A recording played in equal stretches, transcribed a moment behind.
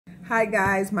Hi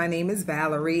guys, my name is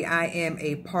Valerie. I am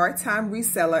a part-time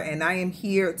reseller and I am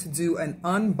here to do an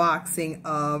unboxing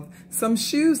of some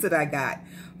shoes that I got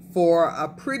for a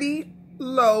pretty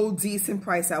low, decent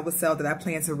price I would sell that I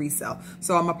plan to resell.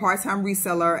 So I'm a part-time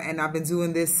reseller and I've been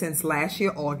doing this since last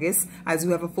year, August. I do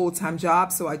have a full-time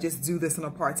job, so I just do this on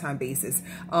a part-time basis.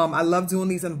 I love doing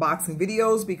these unboxing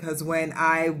videos because when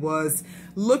I was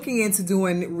looking into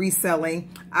doing reselling,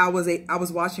 I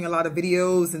was watching a lot of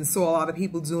videos and saw a lot of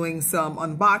people doing some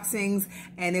unboxings,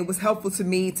 and it was helpful to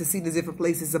me to see the different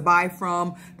places to buy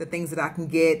from, the things that I can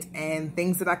get, and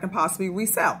things that I can possibly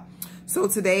resell. So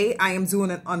today I am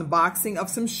doing an unboxing of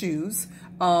some shoes.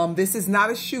 This is not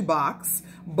a shoe box,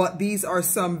 but these are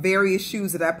some various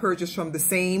shoes that I purchased from the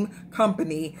same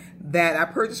company that I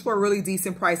purchased for a really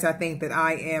decent price, I think, that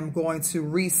I am going to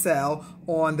resell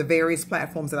on the various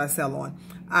platforms that I sell on.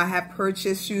 I have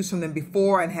purchased shoes from them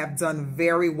before and have done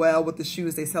very well with the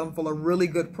shoes. They sell them for a really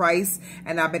good price,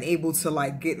 and I've been able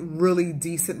to get really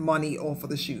decent money off of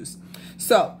the shoes.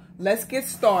 So let's get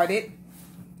started.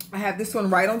 I have this one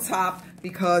right on top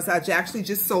because I actually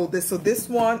just sold this. So this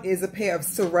one is a pair of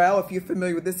Sorel. If you're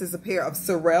familiar with this, is a pair of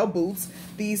Sorel boots.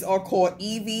 These are called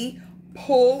EV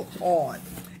Pull On.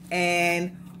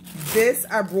 And this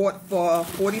I brought for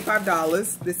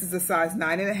 $45. This is a size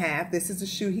 9.5. This is the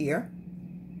shoe here.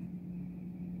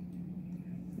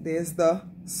 There's the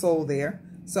sole there.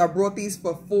 So I brought these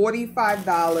for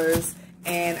 $45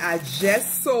 and I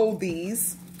just sold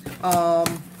these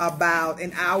about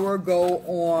an hour ago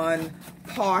on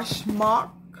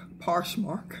Poshmark,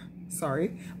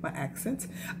 sorry, my accent,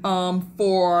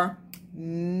 for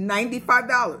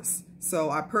 $95. So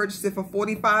I purchased it for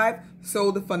 $45,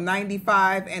 sold it for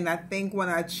 $95, and I think when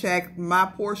I checked my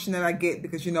portion that I get,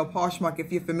 because you know Poshmark,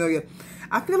 if you're familiar,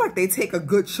 I feel like they take a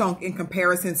good chunk in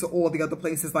comparison to all the other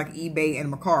places like eBay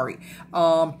and Mercari.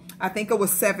 I think it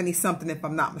was 70 something if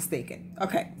I'm not mistaken.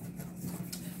 Okay,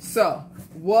 so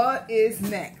what is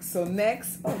next? So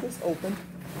next, oh, this open.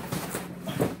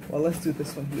 Well, let's do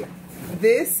this one here.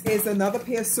 This is another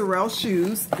pair of Sorel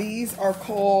shoes. These are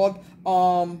called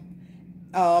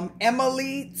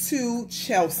Emily to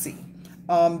Chelsea.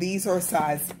 These are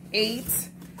size 8,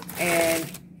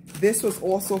 and this was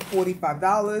also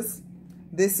 $45.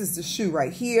 This is the shoe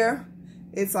right here.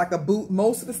 It's like a boot.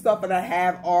 Most of the stuff that I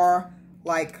have are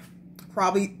like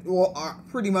probably, well,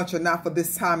 pretty much are not for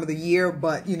this time of the year,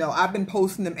 but you know, I've been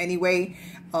posting them anyway.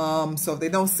 So if they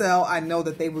don't sell, I know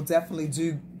that they will definitely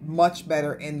do much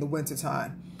better in the winter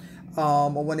time,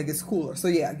 or when it gets cooler. So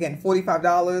yeah, again,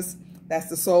 $45. That's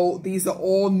the sole. These are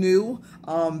all new.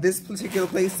 This particular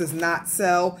place does not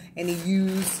sell any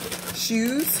used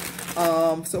shoes.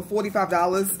 So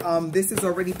 $45. This is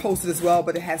already posted as well,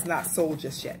 but it has not sold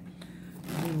just yet.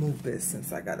 Let me move this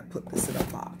since I got to put this in a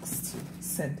box to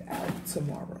send out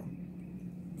tomorrow.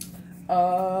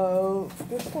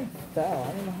 This one fell.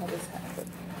 I don't know how this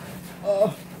happened.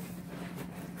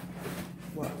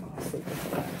 Well, I'll save that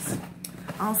for last.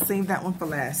 I'll save that one for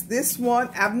last. This one,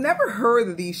 I've never heard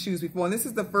of these shoes before, and this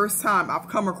is the first time I've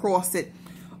come across it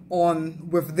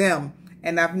with them,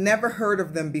 and I've never heard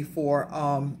of them before,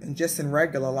 and just in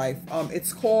regular life.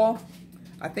 It's called,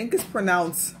 I think it's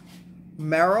pronounced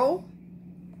Merrell.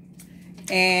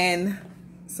 And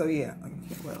so yeah,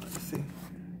 well, let's see,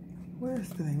 where's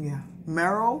the name? Yeah,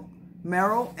 Merrell,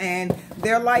 and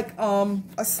they're like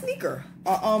a sneaker,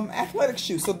 athletic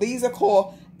shoe. So these are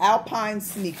called Alpine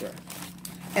sneaker,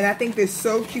 and I think they're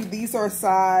so cute. These are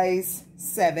size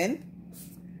 7,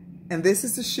 and this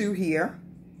is the shoe here.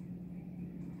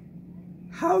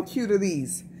 How cute are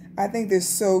these? I think they're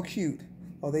so cute.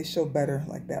 Oh, they show better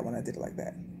like that when I did it like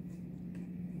that.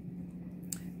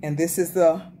 And this is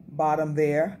the bottom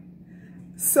there.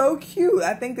 So cute.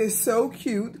 I think they're so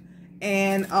cute.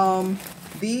 And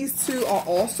these two are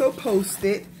also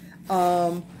posted.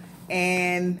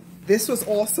 And this was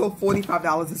also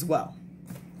 $45 as well.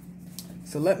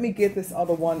 So let me get this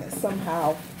other one that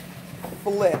somehow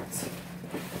flipped.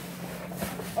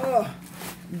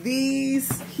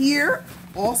 These here,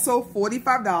 also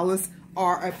 $45,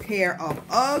 are a pair of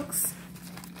Uggs.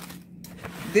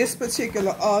 This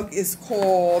particular Ugg is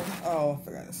called, oh, I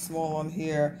forgot a small one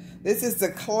here. This is the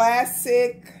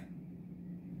Classic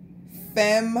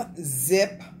Femme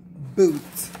Zip Boot.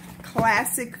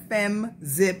 Classic Femme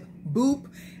Zip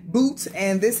Boot.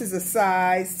 And this is a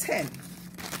size 10,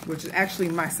 which is actually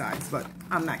my size, but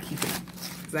I'm not keeping it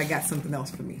because I got something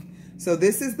else for me. So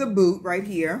this is the boot right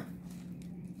here.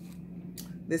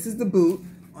 This is the boot.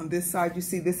 On this side, you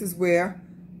see this is where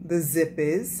the zip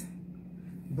is.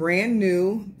 Brand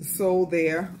new, the sole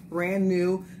there, brand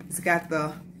new. It's got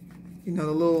the, you know,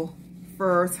 the little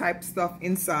fur type stuff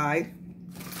inside.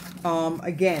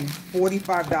 Again,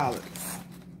 $45.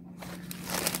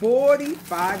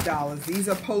 $45. These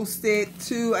are posted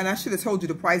to, and I should have told you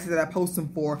the prices that I post them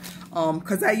for,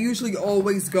 because I usually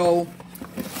always go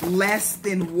less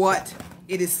than what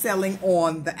it is selling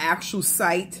on the actual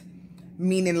site,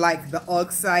 meaning like the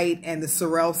UGG site and the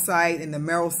Sorel site and the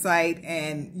Merrell site,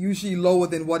 and usually lower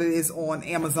than what it is on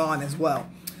Amazon as well.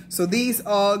 So these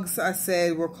Uggs, I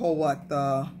said, were called what?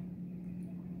 The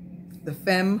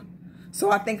Femme. So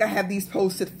I think I have these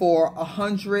posted for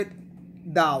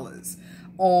 $100.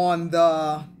 On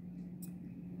the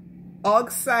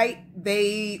UGG site,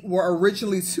 they were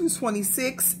originally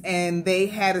 $226, and they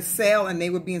had a sale and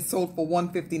they were being sold for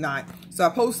 $159. So I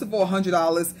posted for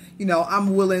 $100. You know,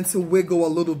 I'm willing to wiggle a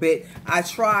little bit. I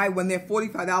try when they're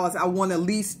 $45, I want at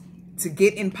least to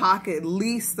get in pocket at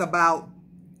least about,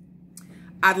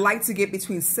 I'd like to get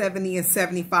between 70 and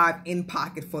 75 in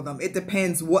pocket for them. It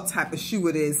depends what type of shoe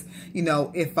it is, you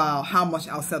know, if how much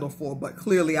I'll settle for. But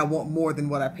clearly I want more than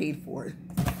what I paid for it,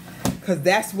 because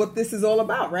that's what this is all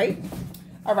about, right?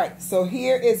 All right, so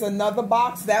here is another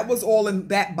box. That was all in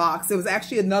that box. There was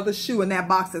actually another shoe in that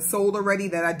box that sold already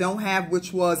that I don't have,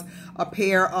 which was a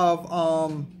pair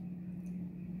of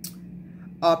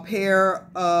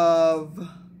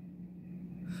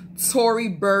Tory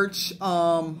Burch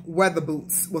weather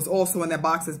boots was also in that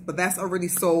boxes, but that's already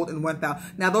sold and went out.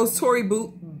 Now those Tory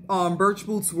Burch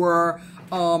boots were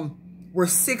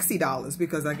 $60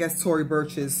 because I guess Tory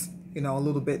Burch is, you know, a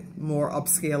little bit more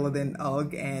upscaler than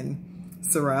UGG and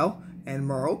Sorel and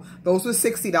Merrell. Those were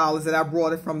 $60 that I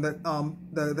brought it from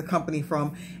the company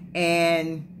from,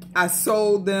 and I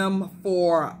sold them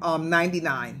for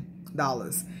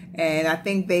 $99, and I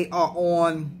think they are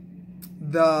on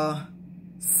the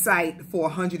site for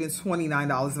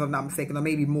 $129 if I'm not mistaken, or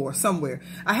maybe more somewhere.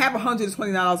 I have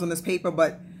 $129 on this paper,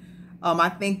 but I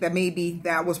think that maybe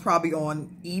that was probably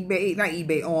on eBay, not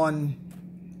eBay, on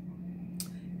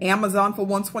Amazon for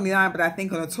 $129, but I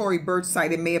think on the Tory Burch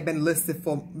site it may have been listed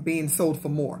for being sold for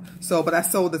more. So, but I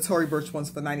sold the Tory Burch ones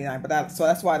for $99, but so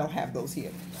that's why I don't have those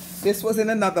here. This was in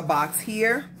another box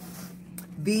here.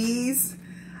 This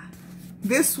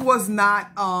was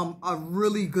not a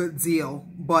really good deal,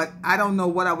 but I don't know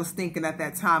what I was thinking at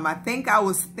that time. I think I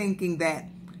was thinking that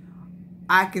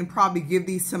I can probably give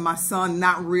these to my son,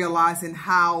 not realizing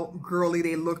how girly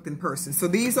they looked in person. So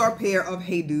these are a pair of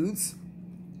Hey Dudes,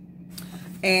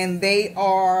 and these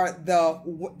are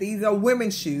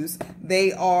women's shoes.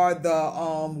 They are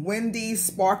the Wendy's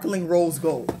Sparkling Rose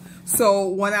Gold. So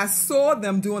when I saw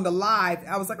them doing the live,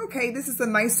 I was like, okay, this is a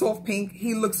nice soft pink.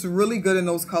 He looks really good in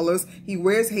those colors. He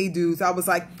wears Hey Dudes. I was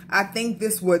like, I think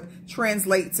this would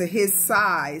translate to his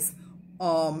size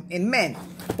in men.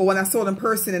 But when I saw it in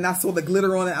person and I saw the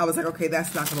glitter on it, I was like, okay,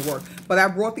 that's not going to work. But I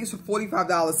brought these for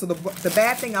 $45. So the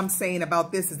bad thing I'm saying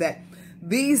about this is that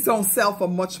these don't sell for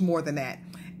much more than that.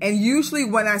 And usually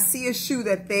when I see a shoe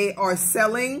that they are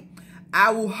selling,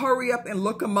 I will hurry up and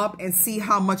look them up and see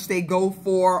how much they go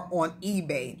for on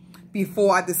eBay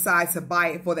before I decide to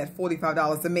buy it for that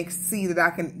 $45 to see that I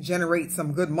can generate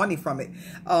some good money from it.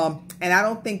 And I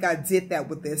don't think I did that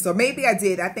with this. So maybe I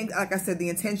did. I think, like I said, the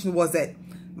intention was that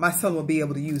my son will be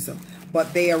able to use them.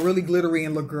 But they are really glittery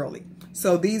and look girly.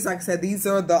 So these, like I said, these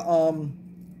are called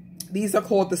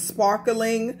the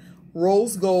Sparkling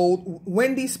Rose Gold,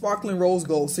 Wendy's Sparkling Rose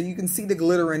Gold. So you can see the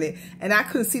glitter in it. And I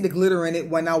couldn't see the glitter in it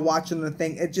when I watched the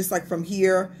thing. It just like from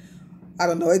here, I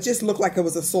don't know. It just looked like it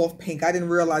was a soft pink. I didn't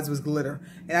realize it was glitter.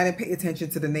 And I didn't pay attention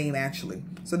to the name actually.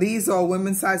 So these are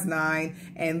women's size 9.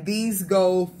 And these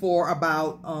go for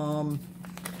about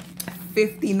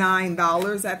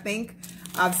 $59, I think.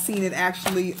 I've seen it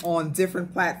actually on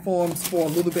different platforms for a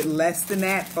little bit less than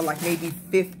that. For like maybe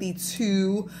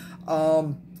 52,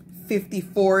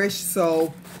 54-ish.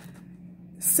 So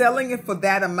selling it for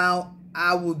that amount,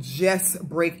 I will just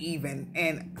break even.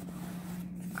 And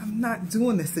I'm not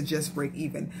doing this to just break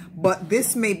even, but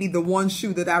this may be the one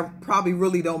shoe that I probably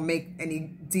really don't make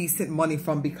any decent money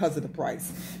from because of the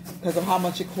price, because of how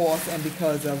much it costs, and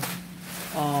because of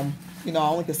you know, I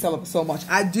only can sell it for so much.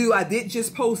 I did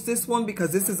just post this one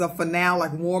because this is a for now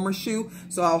like warmer shoe,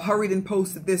 so I'll hurry and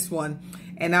posted this one,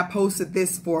 and I posted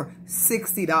this for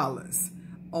 $60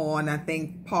 on, I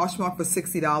think, Poshmark for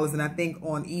 $60, and I think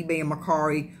on eBay and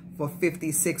Mercari for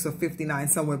 56 or 59,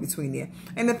 somewhere between there.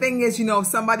 And the thing is, you know, if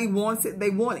somebody wants it, they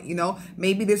want it, you know.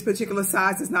 Maybe this particular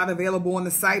size is not available on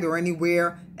the site or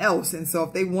anywhere else, and so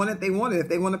if they want it, they want it. If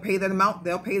they want to pay that amount,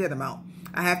 they'll pay that amount.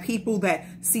 I have people that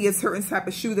see a certain type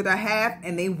of shoe that I have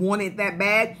and they want it that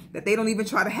bad that they don't even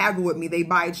try to haggle with me. They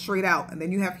buy it straight out. And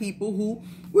then you have people who,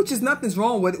 which is nothing's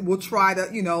wrong with it, will try to,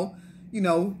 you know,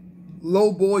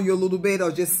 lowball you a little bit, or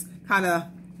just kind of,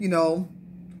 you know,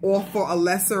 offer a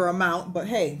lesser amount, but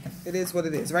hey, it is what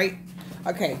it is, right?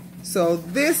 Okay, so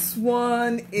this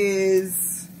one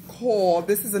is called,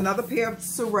 this is another pair of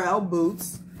Sorel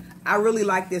boots. I really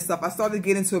like this stuff. I started to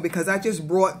get into it because I just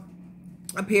brought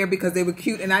a pair because they were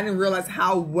cute and I didn't realize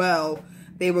how well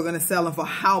they were going to sell and for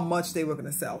how much they were going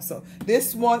to sell. So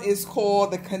this one is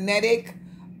called the Kinetic,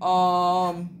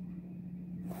 what's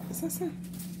that say?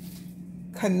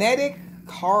 Kinetic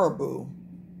Caribou.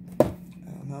 I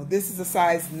don't know. This is a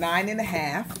size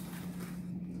 9.5.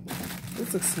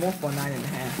 This looks small for a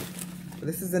 9.5. But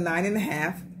this is a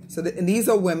 9.5. So and these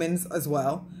are women's as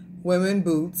well. Women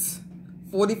boots.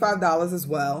 $45 as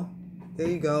well. There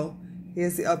you go.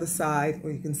 Here's the other side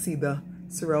where you can see the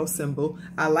Sorel symbol.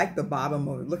 I like the bottom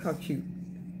of it. Look how cute.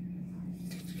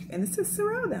 And it says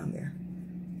Sorel down there.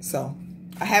 So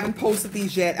I haven't posted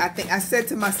these yet. I think I said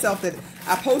to myself that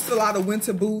I posted a lot of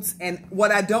winter boots, and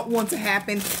what I don't want to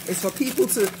happen is for people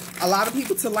to, a lot of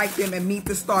people to like them and me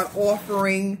to start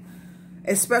offering,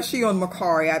 especially on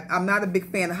Mercari. I'm not a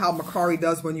big fan of how Mercari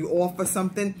does when you offer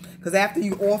something, because after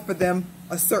you offer them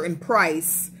a certain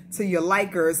price to your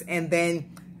likers and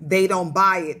then they don't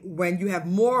buy it, when you have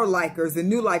more likers and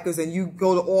new likers and you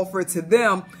go to offer it to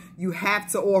them, you have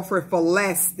to offer it for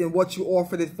less than what you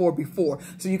offered it for before.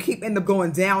 So you keep end up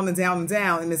going down and down and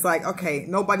down, and it's like, okay,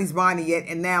 nobody's buying it yet,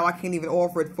 and now I can't even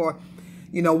offer it for,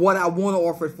 you know, what I want to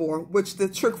offer it for, which the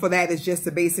trick for that is just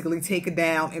to basically take it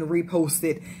down and repost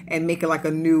it and make it like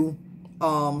a new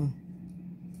item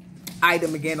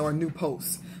again, or a new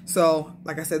post. So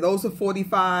like I said, those are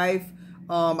 $45.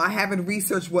 I haven't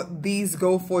researched what these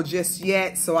go for just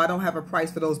yet, so I don't have a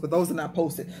price for those, but those are not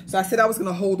posted. So I said I was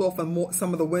going to hold off on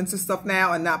some of the winter stuff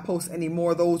now and not post any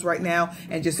more of those right now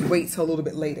and just wait till a little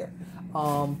bit later.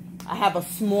 I have a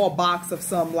small box of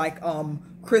some like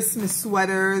Christmas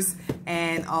sweaters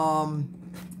and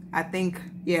I think,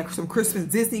 yeah, some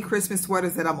Disney Christmas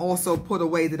sweaters that I'm also put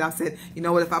away, that I said, you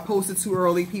know what, if I post it too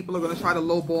early, people are going to try to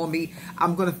lowball me.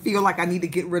 I'm going to feel like I need to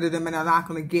get rid of them and I'm not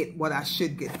going to get what I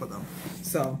should get for them.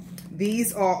 So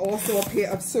these are also a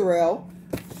pair of Sorel.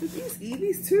 Are these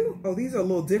Eevees too? Oh, these are a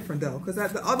little different though, because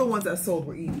the other ones I sold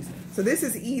were Eevees. So this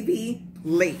is Eevee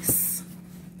lace.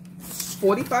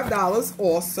 $45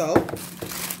 also.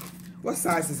 What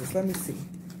size is this? Let me see.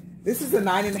 This is a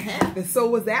 9.5, and so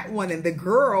was that one. And the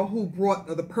girl who brought,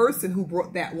 or the person who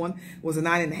brought that one, was a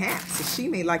 9.5. So she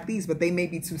may like these, but they may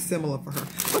be too similar for her.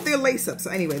 But they're lace up.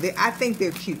 So anyway, I think they're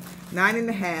cute.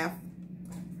 9.5.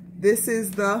 This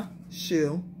is the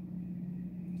shoe.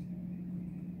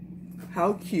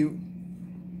 How cute.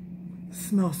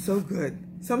 Smells so good.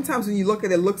 Sometimes when you look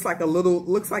at it, it looks like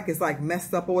it's like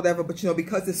messed up or whatever. But you know,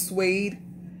 because it's suede,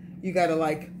 you got to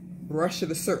like brush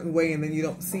it a certain way and then you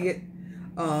don't see it.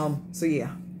 So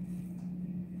yeah,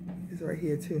 it's right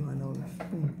here too, I noticed.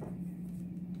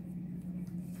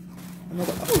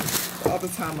 The other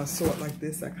time I saw it like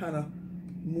this, I kind of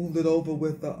moved it over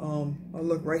with the, oh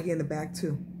look, right here in the back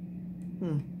too.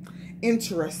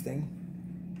 Interesting.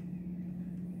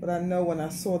 But I know when I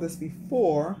saw this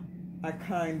before, I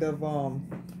kind of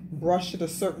brushed it a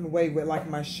certain way with like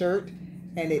my shirt,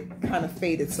 and it kind of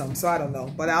faded some, so I don't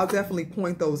know. But I'll definitely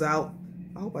point those out.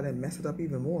 I hope I didn't mess it up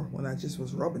even more when I just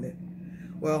was rubbing it.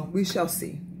 Well, we shall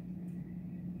see.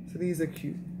 So these are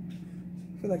cute.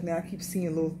 I feel like now I keep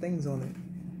seeing little things on it.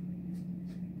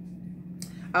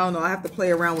 I don't know. I have to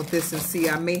play around with this and see.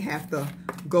 I may have to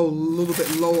go a little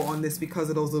bit lower on this because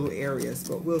of those little areas,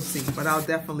 but we'll see. But I'll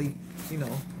definitely, you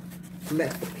know,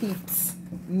 let the peeps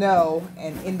know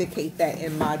and indicate that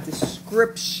in my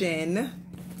description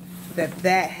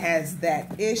that has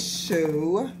that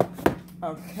issue.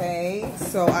 Okay,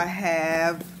 so I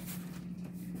have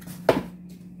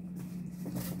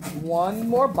one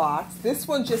more box. This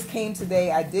one just came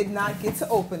today. I did not get to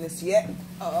open this yet.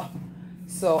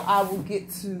 So I will get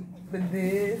to open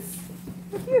this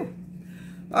with you.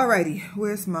 Alrighty,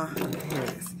 where's my, okay, here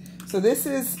it is. So this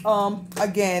is,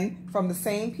 again, from the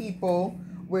same people,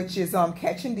 which is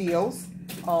Catching Deals,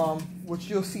 which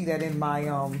you'll see that in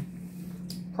my,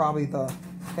 probably the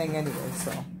thing anyway,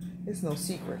 so it's no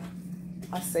secret.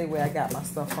 I say where I got my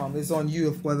stuff from. It's on you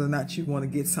if whether or not you want to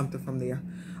get something from there.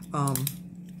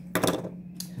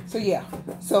 So yeah,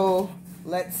 so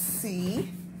let's see.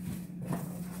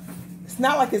 It's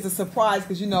not like it's a surprise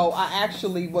because, you know, I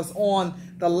actually was on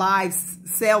the live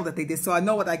sale that they did. So I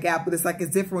know what I got, but it's like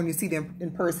it's different when you see them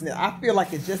in person. I feel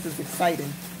like it's just as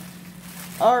exciting.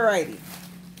 Alrighty.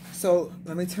 So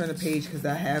let me turn the page because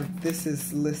I have, this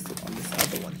is listed on this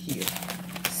other one here.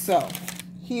 So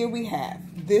here we have,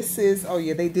 this is, oh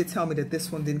yeah, they did tell me that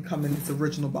this one didn't come in its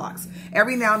original box.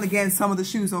 Every now and again, some of the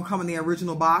shoes don't come in the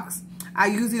original box. I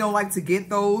usually don't like to get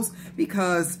those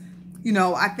because, you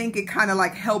know, I think it kind of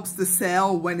like helps to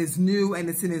sell when it's new and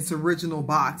it's in its original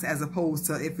box, as opposed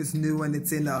to if it's new and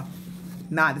it's in a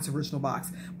not its original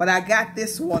box. But I got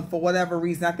this one for whatever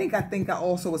reason. I think I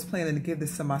also was planning to give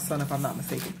this to my son, if I'm not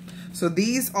mistaken. So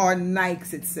these are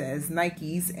Nikes, it says,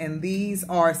 Nikes, and these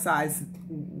are size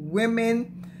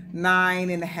women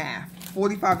 9.5,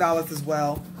 $45 as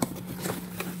well.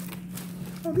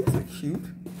 Oh, these are cute.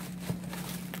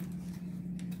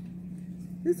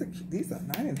 These are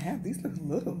 9.5. These look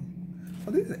little.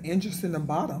 Oh, these are interesting, the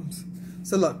bottoms.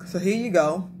 So look, so here you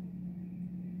go.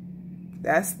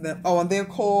 That's the, oh, and they're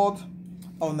called,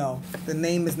 oh no, the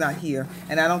name is not here.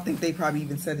 And I don't think they probably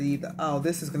even said it either. Oh,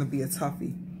 this is going to be a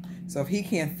toughie. So if he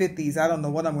can't fit these, I don't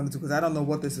know what I'm going to do because I don't know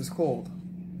what this is called.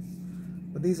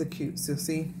 But these are cute. So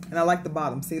see, and I like the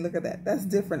bottom. See, look at that. That's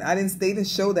different. They didn't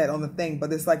show that on the thing,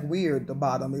 but it's like weird, the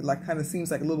bottom. It like kind of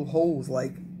seems like little holes,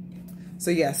 like. So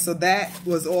yes, so that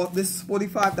was all. This is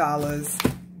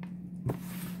 $45.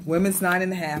 Women's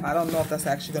 9.5. I don't know if that's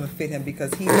actually going to fit him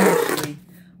because he's actually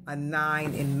a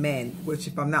 9 in men, which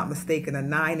if I'm not mistaken, a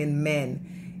 9 in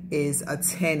men is a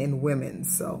 10 in women.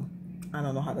 So I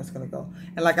don't know how that's going to go.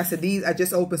 And like I said, these I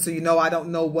just opened, so you know I don't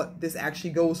know what this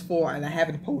actually goes for, and I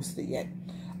haven't posted it yet.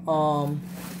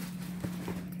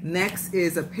 Next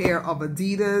is a pair of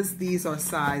Adidas. These are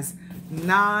size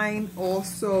 9,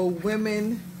 also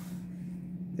women.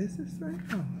 Is this right?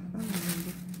 Oh, I don't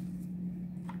remember.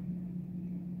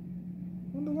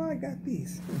 Wonder why I got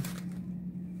these.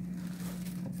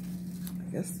 I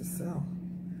guess to sell.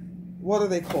 What are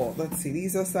they called? Let's see.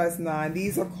 These are size 9.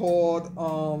 These are called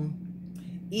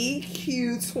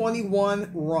EQ21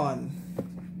 Run.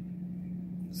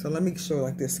 So let me show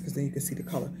like this because then you can see the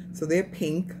color. So they're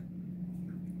pink.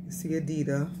 You see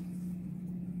Adidas.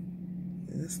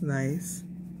 That's nice.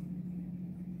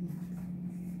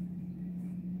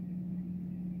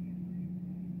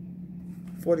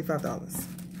 $45.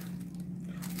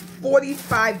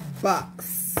 45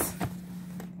 bucks.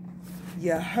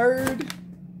 You heard?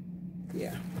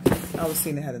 Yeah. I was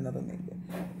seeing they had another name there.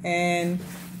 And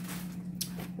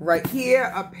right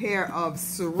here, a pair of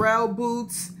Sorel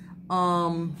boots,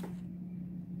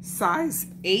 size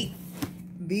 8.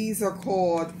 These are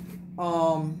called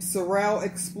Sorel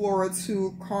Explorer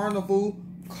 2 Carnival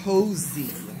Cozy.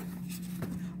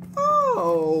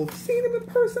 Oh, seeing them in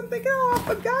person, I'm thinking, oh, I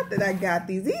forgot that I got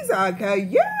these. These are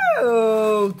cute.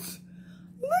 Look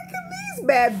at these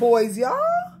bad boys, y'all.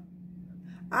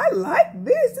 I like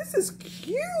this. This is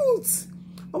cute.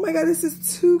 Oh my God, this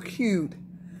is too cute.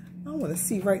 I want to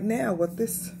see right now what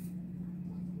this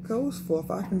goes for. If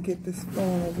I can get this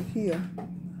phone over here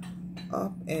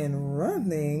up and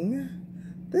running.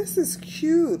 This is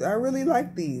cute. I really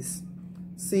like these.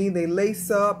 See, they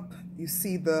lace up. You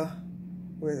see the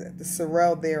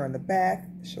Sorel there in the back.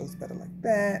 It shows better like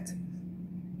that.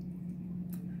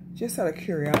 Just out of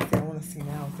curiosity, I want to see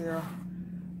now. Is there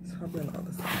it's probably on the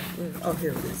other side. Oh,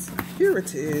 here it is. Here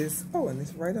it is. Oh, and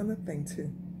it's right on the thing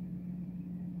too.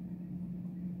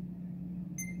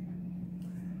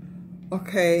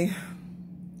 Okay.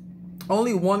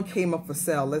 Only one came up for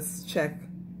sale. Let's check.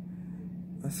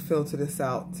 Let's filter this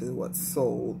out to what's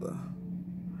sold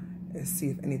and see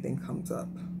if anything comes up.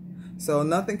 So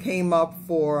nothing came up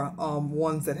for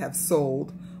ones that have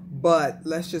sold, but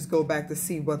let's just go back to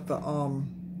see what the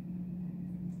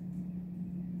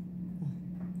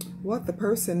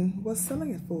person was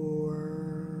selling it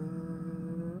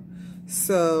for.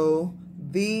 So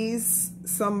these,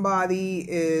 somebody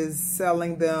is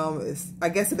selling them. I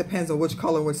guess it depends on which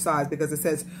color and which size, because it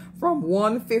says from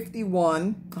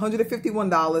 $151 to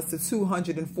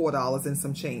 $204 and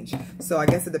some change. So I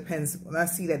guess it depends. When I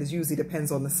see that, it usually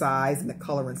depends on the size and the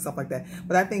color and stuff like that.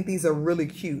 But I think these are really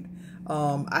cute.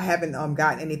 I haven't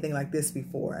gotten anything like this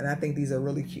before, and I think these are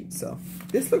really cute. So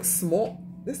this looks small.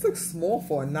 This looks small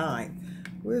for a 9.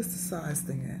 Where's the size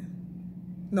thing at?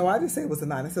 No, I didn't say it was a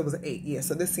 9. I said it was an 8. Yeah,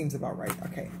 so this seems about right.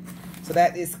 Okay, so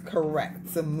that is correct.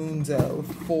 Zamundo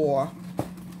for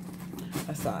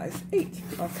a size 8.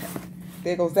 Okay,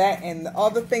 there goes that. And the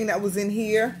other thing that was in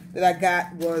here that I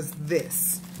got was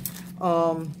this.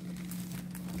 Let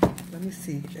me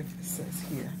see if it says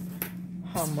here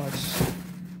how much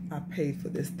I paid for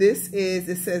this. This is,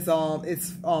 it says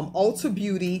it's Ulta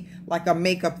Beauty, like a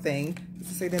makeup thing.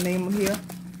 Does it say the name on here?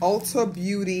 Ulta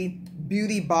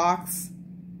Beauty Box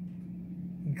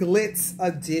Glitz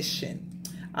Edition.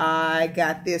 I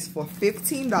got this for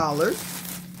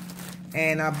 $15,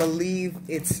 and I believe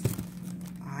it's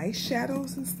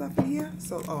eyeshadows and stuff in here.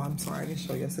 So, oh, I'm sorry, I didn't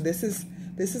show you. So this is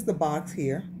the box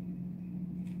here.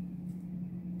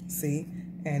 See,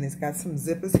 and it's got some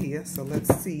zippers here. So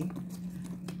let's see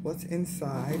what's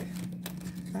inside.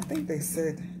 I think they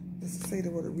said, does it say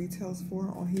what it retails for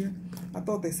on here? I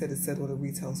thought they said it said what it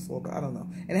retails for, but I don't know.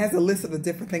 And it has a list of the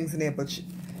different things in there, but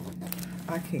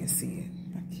I can't see it.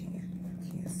 I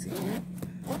can't see it.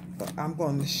 But I'm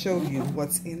going to show you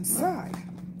what's inside.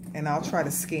 And I'll try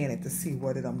to scan it to see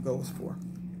what it goes for.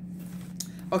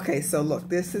 Okay, so look,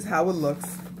 this is how it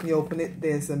looks. You open it,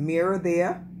 there's a mirror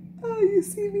there. Oh, you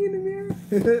see me in the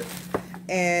mirror?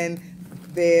 And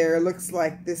there looks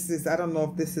like this is, I don't know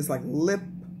if this is like lip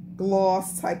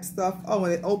gloss type stuff. Oh,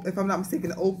 and it, if I'm not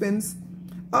mistaken, it opens.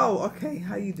 Oh, okay,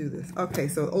 how you do this? Okay,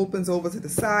 so it opens over to the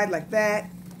side like that.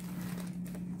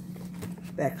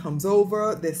 That comes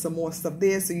over. There's some more stuff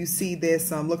there. So you see there's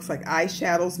some, looks like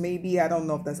eyeshadows maybe. I don't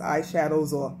know if that's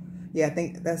eyeshadows or, yeah, I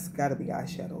think that's got to be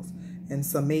eyeshadows. And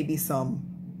some, maybe some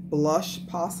blush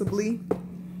possibly.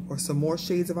 Or some more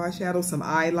shades of eyeshadow. Some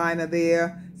eyeliner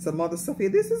there. Some other stuff here.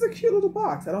 This is a cute little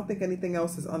box. I don't think anything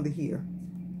else is under here.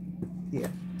 Yeah.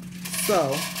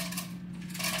 So,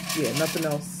 yeah, nothing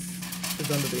else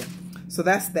is under there. So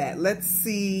that's that. Let's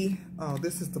see. Oh,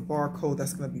 this is the barcode.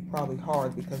 That's going to be probably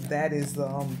hard because that is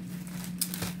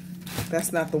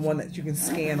that's not the one that you can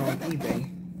scan on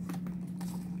eBay.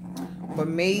 But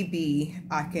maybe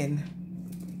I can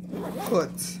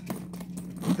put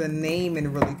the name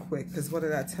in really quick, because what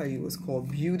did I tell you? It's called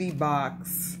Beauty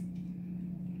Box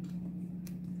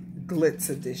Glitz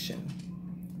Edition.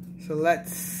 So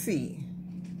let's see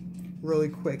really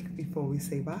quick before we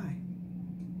say bye.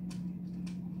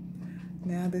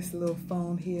 Now this little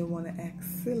phone here want to act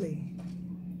silly.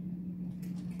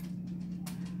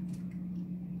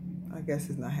 I guess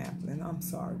it's not happening. I'm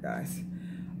sorry, guys.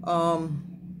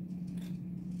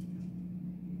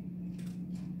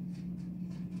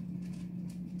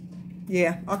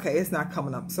 Yeah, okay, it's not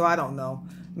coming up, so I don't know.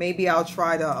 Maybe I'll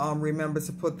try to remember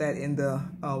to put that in the,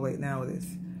 oh wait, now it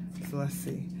is. So let's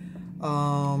see.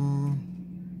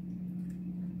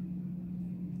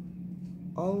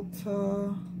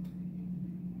 Ulta.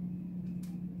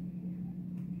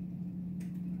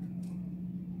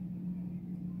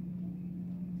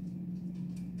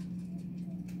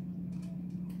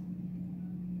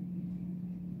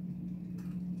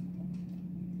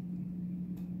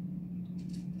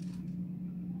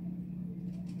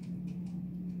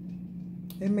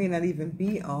 It may not even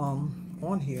be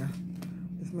on here.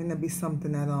 This may not be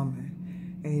something that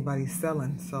anybody's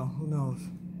selling, so who knows.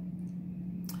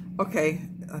 Okay,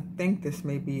 I think this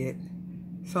may be it.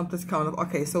 Something's coming up.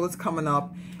 Okay, so it's coming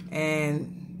up,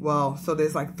 and well, so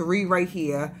there's like 3 right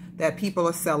here that people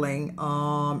are selling,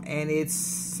 and it's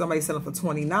somebody selling for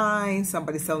 $29,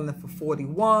 somebody selling it for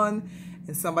 $41,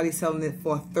 and somebody selling it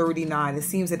for $39. It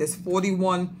seems that there's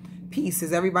 41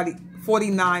 pieces.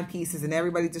 49 pieces, and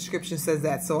everybody's description says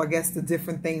that. So I guess the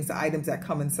different things, the items that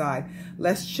come inside.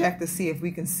 Let's check to see if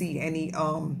we can see any,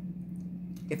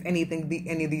 if anything,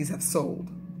 any of these have sold.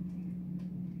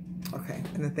 Okay,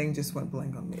 and the thing just went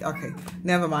blank on me. Okay,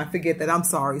 never mind, forget that, I'm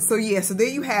sorry. So yeah, so there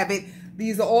you have it.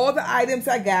 These are all the items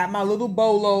I got, my little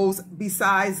bolos,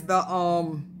 besides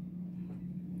the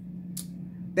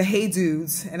Hey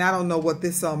Dudes, and I don't know what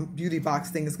this beauty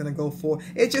box thing is gonna go for.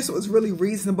 It just was really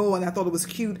reasonable, and I thought it was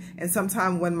cute. And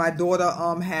sometime when my daughter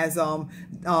has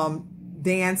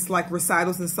dance like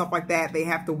recitals and stuff like that, they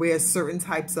have to wear certain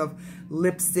types of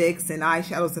lipsticks and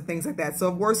eyeshadows and things like that. So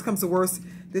if worse comes to worse,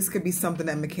 this could be something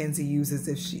that Mackenzie uses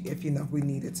if you know, we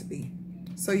need it to be.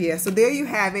 So yeah, so there you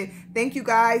have it. Thank you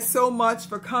guys so much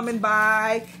for coming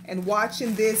by and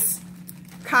watching this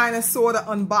kind of sort of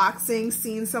unboxing,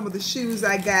 seeing some of the shoes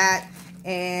I got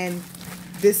and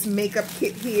this makeup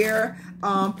kit here.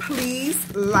 Please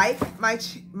like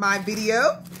my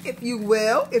video if you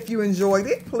will, if you enjoyed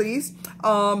it. Please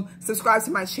subscribe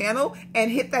to my channel and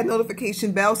hit that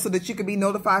notification bell so that you can be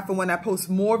notified for when I post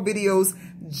more videos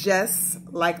just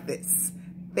like this.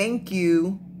 Thank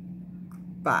you.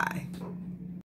 Bye.